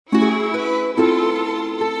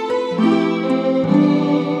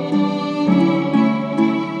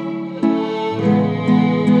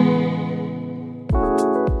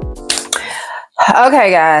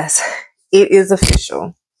Okay, guys, it is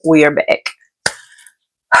official. We are back.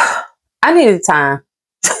 I needed time.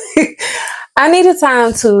 I needed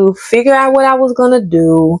time to figure out what I was going to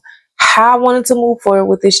do, how I wanted to move forward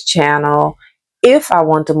with this channel, if I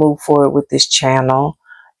want to move forward with this channel,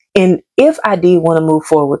 and if I did want to move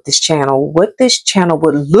forward with this channel, what this channel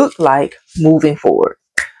would look like moving forward.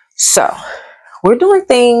 So, we're doing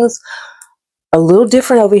things a little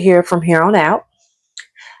different over here from here on out.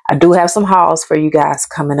 I do have some hauls for you guys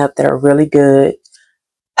coming up that are really good.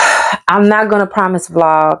 I'm not going to promise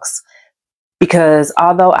vlogs because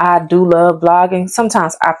although I do love vlogging,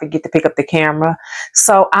 sometimes I forget to pick up the camera.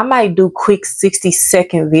 So I might do quick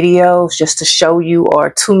 60-second videos just to show you,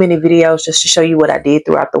 or 2-minute videos just to show you what I did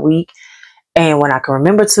throughout the week. And when I can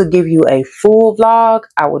remember to give you a full vlog,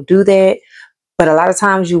 I will do that. But a lot of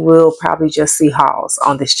times you will probably just see hauls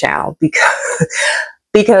on this channel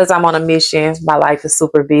because I'm on a mission. My life is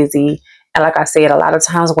super busy. And like I said, a lot of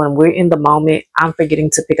times when we're in the moment, I'm forgetting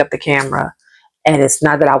to pick up the camera. And it's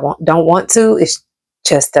not that I don't want to, it's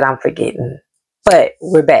just that I'm forgetting. But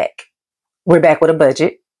we're back. We're back with a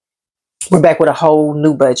budget. We're back with a whole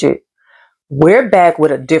new budget. We're back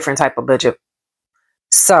with a different type of budget.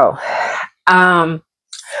 So,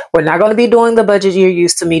 we're not going to be doing the budget you're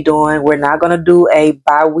used to me doing. We're not going to do a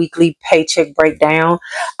bi-weekly paycheck breakdown.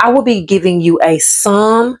 I will be giving you a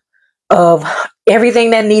sum of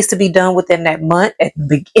everything that needs to be done within that month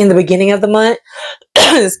in the beginning of the month.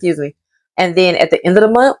 Excuse me. And then at the end of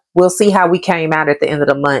the month, we'll see how we came out at the end of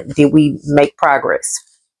the month. Did we make progress?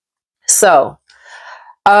 So,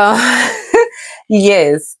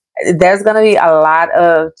 yes, there's going to be a lot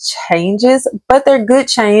of changes, but they're good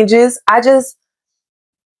changes.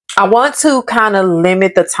 I want to kind of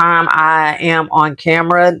limit the time I am on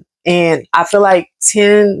camera, and I feel like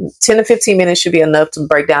 10 to 15 minutes should be enough to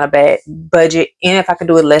break down a bad budget. And if I can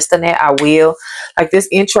do it less than that, I will. Like, this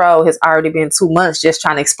intro has already been 2 months just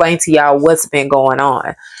trying to explain to y'all what's been going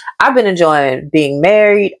on. I've been enjoying being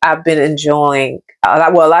married. I've been enjoying,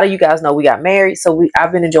 well, a lot of you guys know we got married, so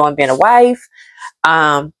I've been enjoying being a wife.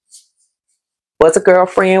 Was a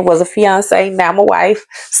girlfriend, was a fiance, now I'm a wife.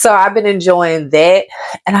 So I've been enjoying that,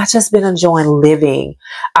 and I've just been enjoying living.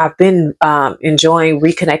 I've been enjoying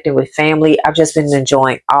reconnecting with family. I've just been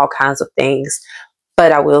enjoying all kinds of things.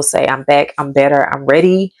 But I will say I'm back, I'm better, I'm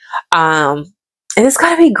ready. And it's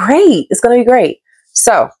going to be great. It's going to be great.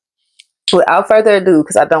 So without further ado,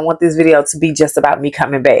 because I don't want this video to be just about me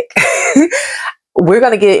coming back, we're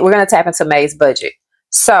going to tap into May's budget.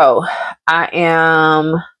 So I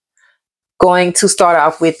am going to start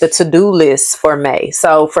off with the to-do list for May.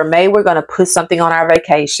 So for May, we're going to put something on our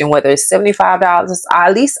vacation, whether it's $75. I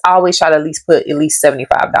at least always try to put at least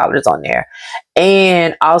 $75 on there.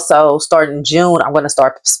 And also starting June, I'm going to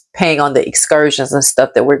start paying on the excursions and stuff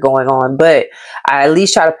that we're going on. But I at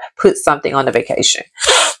least try to put something on the vacation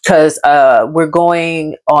because we're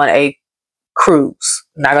going on a cruise.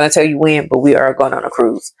 I'm not going to tell you when, but we are going on a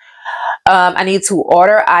cruise. I need to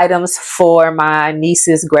order items for my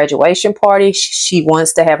niece's graduation party. She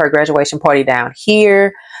wants to have her graduation party down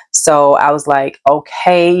here. So I was like,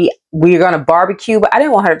 okay, we're going to barbecue. But I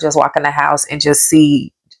didn't want her to just walk in the house and just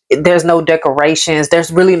see there's no decorations.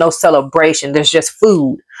 There's really no celebration. There's just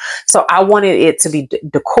food. So I wanted it to be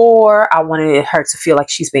decor. I wanted her to feel like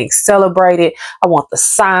she's being celebrated. I want the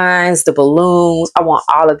signs, the balloons. I want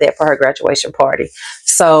all of that for her graduation party.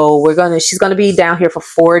 So she's going to be down here for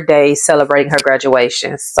 4 days celebrating her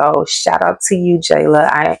graduation. So shout out to you,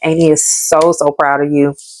 Jayla. Amy is so proud of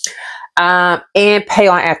you. And pay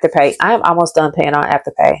on Afterpay. I'm almost done paying on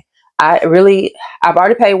Afterpay. I've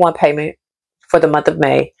already paid one payment for the month of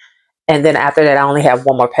May. And then after that, I only have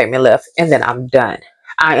one more payment left, and then I'm done.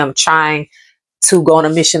 I am trying to go on a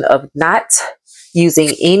mission of not using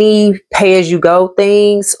any pay-as-you-go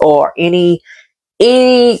things or any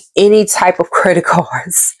type of credit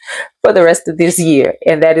cards for the rest of this year.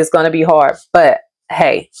 And that is going to be hard. But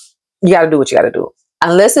hey, you got to do what you got to do.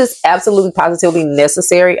 Unless it's absolutely positively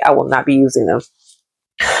necessary, I will not be using them.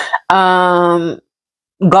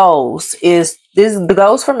 The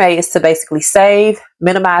goals for May is to basically save,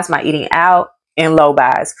 minimize my eating out, and low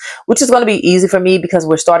buys, which is going to be easy for me because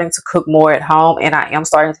we're starting to cook more at home, and I am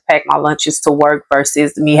starting to pack my lunches to work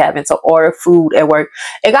versus me having to order food at work.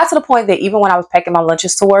 It got to the point that even when I was packing my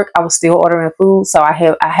lunches to work, I was still ordering food. So I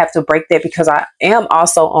have to break that because I am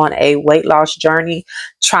also on a weight loss journey,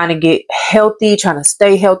 trying to get healthy, trying to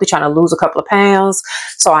stay healthy, trying to lose a couple of pounds.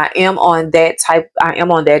 So I am on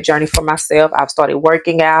that journey for myself. I've started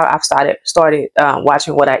working out. I've started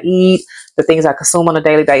watching what I eat. the things I consume on a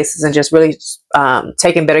daily basis, and just really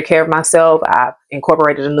taking better care of myself. I've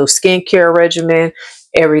incorporated a new skincare regimen,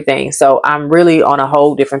 everything. So I'm really on a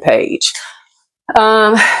whole different page.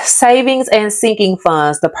 Savings and sinking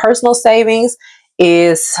funds. The personal savings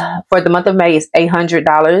is for the month of May is $800.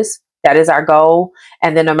 That is our goal.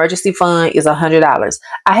 And then the emergency fund is $100.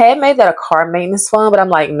 I had made that a car maintenance fund, but I'm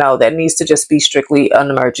like, no, that needs to just be strictly an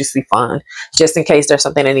emergency fund, just in case there's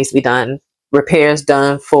something that needs to be done. Repairs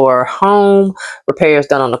done for home, repairs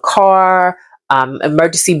done on the car,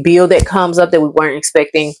 emergency bill that comes up that we weren't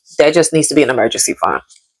expecting. That just needs to be an emergency fund.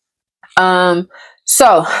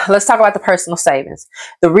 So let's talk about the personal savings.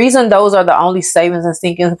 The reason those are the only savings and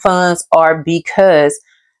sinking funds are because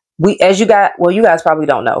you guys probably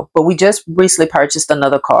don't know, but we just recently purchased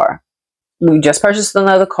another car.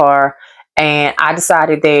 And I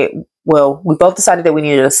decided that, well, we both decided that we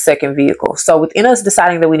needed a second vehicle. So within us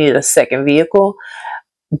deciding that we needed a second vehicle,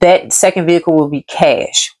 that second vehicle will be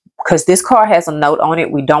cash, because this car has a note on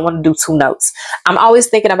it. We don't want to do two notes. I'm always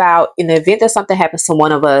thinking about, in the event that something happens to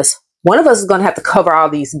one of us is going to have to cover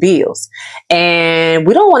all these bills, and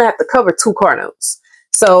we don't want to have to cover two car notes.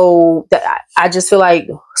 So I just feel like,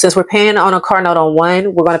 since we're paying on a car note on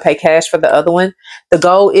one, we're going to pay cash for the other one. The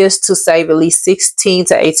goal is to save at least $16,000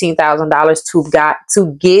 to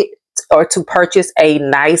 $18,000 to purchase a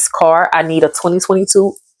nice car. I need a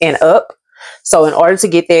 2022 and up. So in order to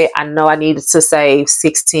get that, I know I needed to save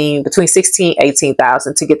between $16,000 and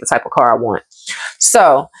 $18,000 to get the type of car I want.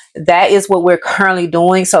 So that is what we're currently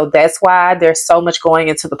doing. So that's why there's so much going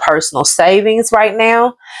into the personal savings right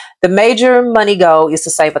now. The major money goal is to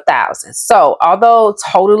save $1,000. So although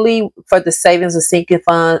totally for the savings and sinking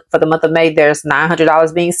fund for the month of May, there's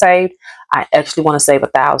 $900 being saved, I actually want to save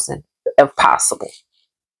 $1,000 if possible.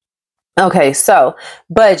 Okay, so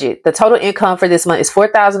budget. The total income for this month is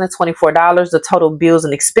 $4,024. The total bills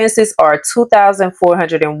and expenses are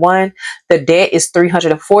 $2,401. The debt is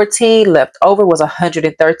 $314. Left over was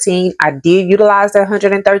 $113. I did utilize that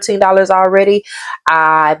 $113 already.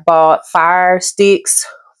 I bought fire sticks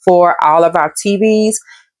for all of our TVs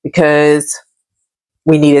because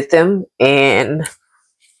we needed them and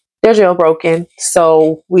they're jailbroken.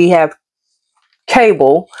 So we have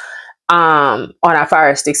cable on our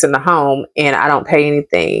fire sticks in the home, and I don't pay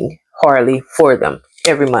anything hardly for them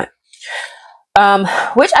every month,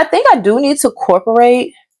 which I think I do need to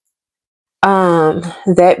incorporate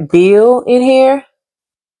that bill in here.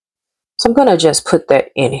 So I'm gonna just put that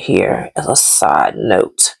in here as a side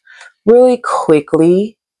note really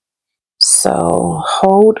quickly. So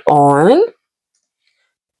hold on,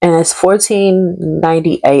 and it's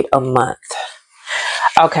 $14.98 a month.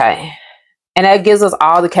 Okay. And that gives us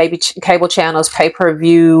all the cable channels,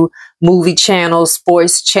 pay-per-view, movie channels,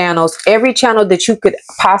 sports channels, every channel that you could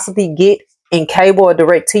possibly get in cable or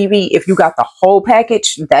direct TV. If you got the whole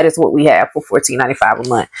package, that is what we have for $14.95 a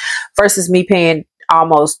month, versus me paying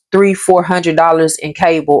almost $300–400 in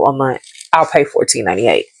cable a month. I'll pay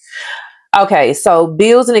 $14.98. Okay, so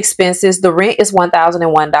bills and expenses. The rent is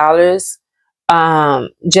 $1,001.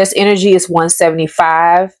 Just energy is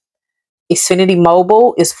 $175. Xfinity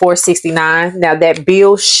Mobile is $469. Now that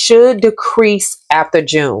bill should decrease after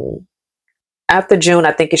June. After June,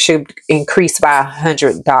 I think it should increase by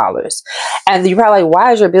 $100. And you're probably like,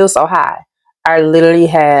 why is your bill so high? I literally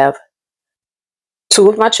have 2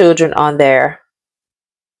 of my children on there,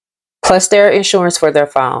 plus their insurance for their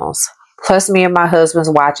phones, plus me and my husband's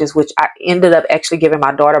watches, which I ended up actually giving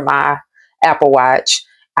my daughter my Apple Watch.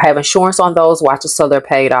 I have insurance on those watches, so they're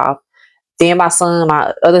paid off. Then my son,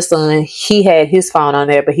 my other son, he had his phone on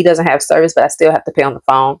there, but he doesn't have service, but I still have to pay on the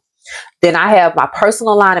phone. Then I have my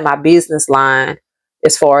personal line and my business line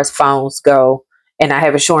as far as phones go, and I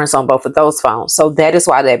have insurance on both of those phones. So that is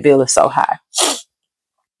why that bill is so high.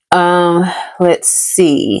 Let's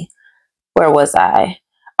see. Where was I?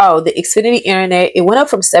 Oh, the Xfinity Internet. It went up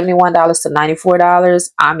from $71 to $94.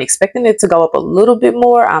 I'm expecting it to go up a little bit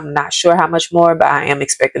more. I'm not sure how much more, but I am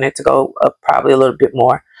expecting it to go up probably a little bit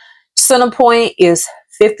more. Centerpoint is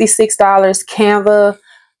 $56. Canva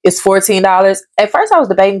is $14. At first I was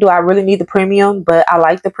debating, do I really need the premium? But I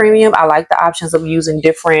like the premium. I like the options of using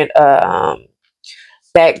different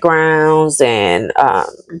backgrounds, and I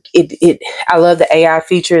love the AI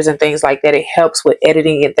features and things like that. It helps with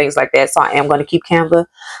editing and things like that. So I am going to keep Canva.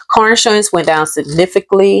 Car insurance went down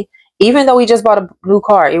significantly. Even though we just bought a new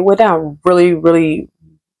car, it went down really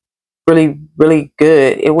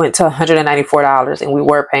good. It went to $194, and we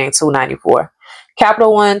were paying $294.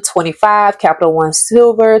 Capital One $25, Capital One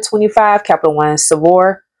Silver $25, Capital One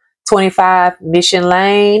Savoy $25, Mission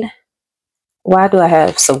Lane. Why do I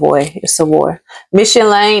have Savoy? It's Savoy. Mission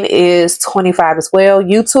Lane is $25 as well.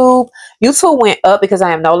 YouTube YouTube went up because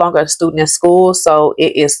I am no longer a student in school, so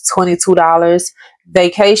it is $22.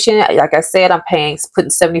 Vacation, like I said, I'm putting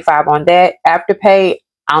 $75 on that. Afterpay,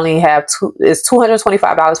 I only have it's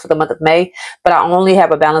 $225 for the month of May, but I only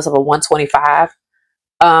have a balance of a $125.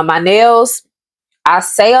 My nails, I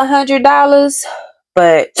say $100,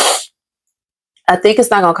 but I think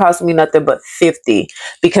it's not gonna cost me nothing but $50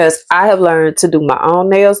 because I have learned to do my own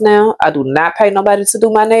nails now. I do not pay nobody to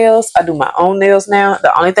do my nails. I do my own nails now.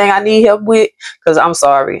 The only thing I need help with, because I'm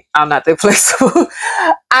sorry, I'm not that flexible.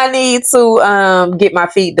 I need to get my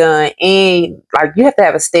feet done, and like you have to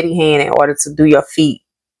have a steady hand in order to do your feet.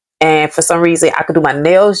 And for some reason, I could do my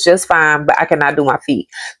nails just fine, but I cannot do my feet.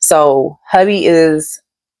 So hubby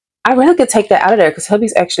I really could take that out of there because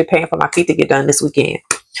hubby's actually paying for my feet to get done this weekend.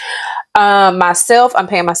 Myself, I'm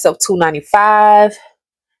paying myself $2.95.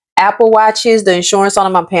 Apple Watches, the insurance on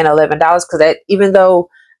them, I'm paying $11 because that, even though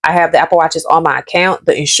I have the Apple Watches on my account,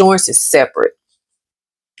 the insurance is separate.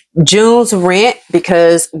 June's rent,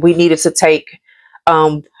 because we needed to take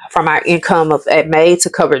from our income at May to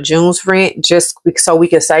cover June's rent, just so we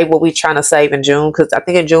can save what we're trying to save in June, because I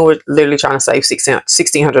think in June we're literally trying to save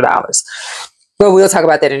 $1,600. But we'll talk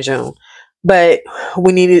about that in June. But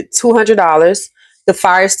we needed $200. The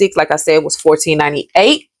Fire Stick, like I said, was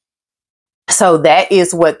 $14.98. So that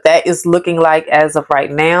is what that is looking like as of right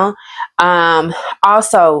now.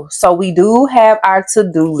 Also, so we do have our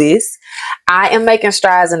to-do list. I am making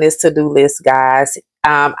strides in this to-do list, guys.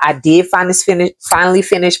 I did finally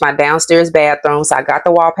finish my downstairs bathroom. So I got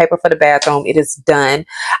the wallpaper for the bathroom. It is done.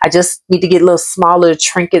 I just need to get little smaller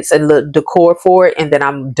trinkets and little decor for it, and then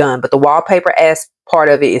I'm done. But the wallpaper as part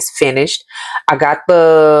of it is finished. I got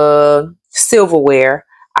the silverware.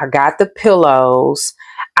 I got the pillows.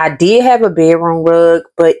 I did have a bedroom rug,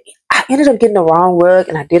 but I ended up getting the wrong rug,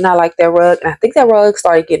 and I did not like that rug. And I think that rug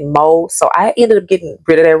started getting mold, so I ended up getting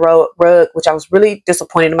rid of that rug, which I was really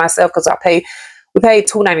disappointed in myself because we paid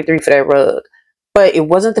 $2.93 for that rug, but it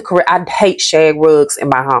wasn't the correct. I hate shag rugs in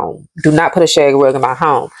my home. Do not put a shag rug in my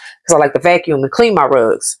home because I like to vacuum and clean my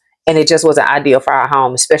rugs, and it just wasn't ideal for our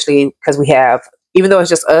home, especially because we have, even though it's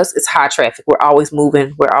just us, it's high traffic. We're always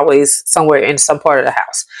moving. We're always somewhere in some part of the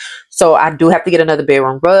house. So I do have to get another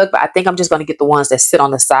bedroom rug, but I think I'm just going to get the ones that sit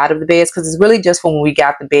on the side of the beds because it's really just for when we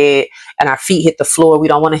got the bed and our feet hit the floor. We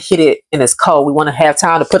don't want to hit it and it's cold. We want to have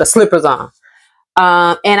time to put our slippers on.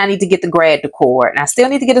 And I need to get the grad decor, and I still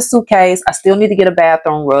need to get a suitcase. I still need to get a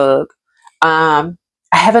bathroom rug. I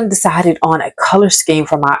haven't decided on a color scheme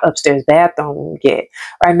for my upstairs bathroom yet.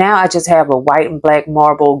 Right now, I just have a white and black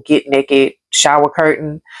marble get naked shower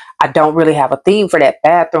curtain. I don't really have a theme for that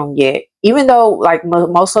bathroom yet. Even though like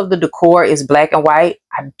most of the decor is black and white,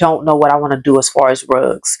 I don't know what I want to do as far as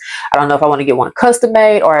rugs. I don't know if I want to get one custom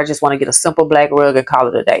made or I just want to get a simple black rug and call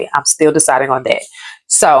it a day. I'm still deciding on that.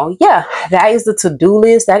 So yeah, that is the to-do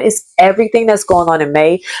list. That is everything that's going on in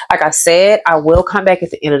May. Like I said, I will come back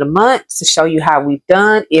at the end of the month to show you how we've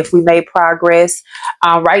done, if we made progress.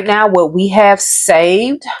 Right now, what we have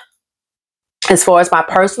saved as far as my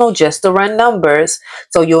personal, just to run numbers,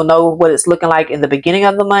 so you'll know what it's looking like in the beginning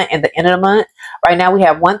of the month and the end of the month. Right now, we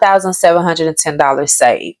have $1,710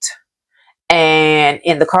 saved, and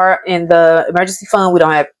in the emergency fund, we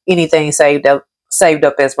don't have anything saved up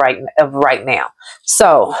as right now.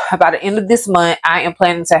 So by the end of this month, I am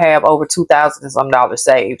planning to have over $2,000 and some dollars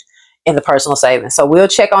saved in the personal savings. So we'll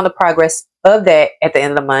check on the progress of that at the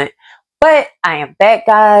end of the month. But I am back,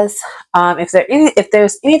 guys. If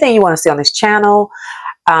there's anything you want to see on this channel,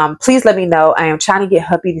 please let me know. I am trying to get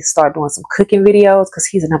hubby to start doing some cooking videos because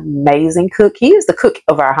he's an amazing cook. He is the cook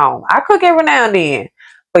of our home. I cook every now and then,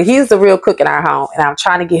 but he's the real cook in our home, and I'm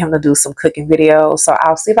trying to get him to do some cooking videos. So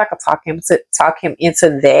I'll see if I can talk him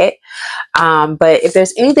into that. But if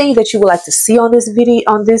there's anything that you would like to see on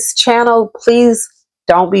this channel, please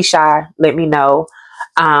don't be shy. Let me know,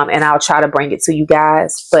 and I'll try to bring it to you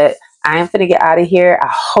guys. But I am finna get out of here. I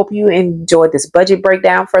hope you enjoyed this budget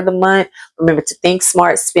breakdown for the month. Remember to think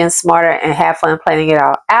smart, spend smarter, and have fun planning it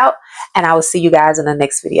all out. And I will see you guys in the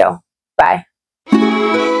next video. Bye.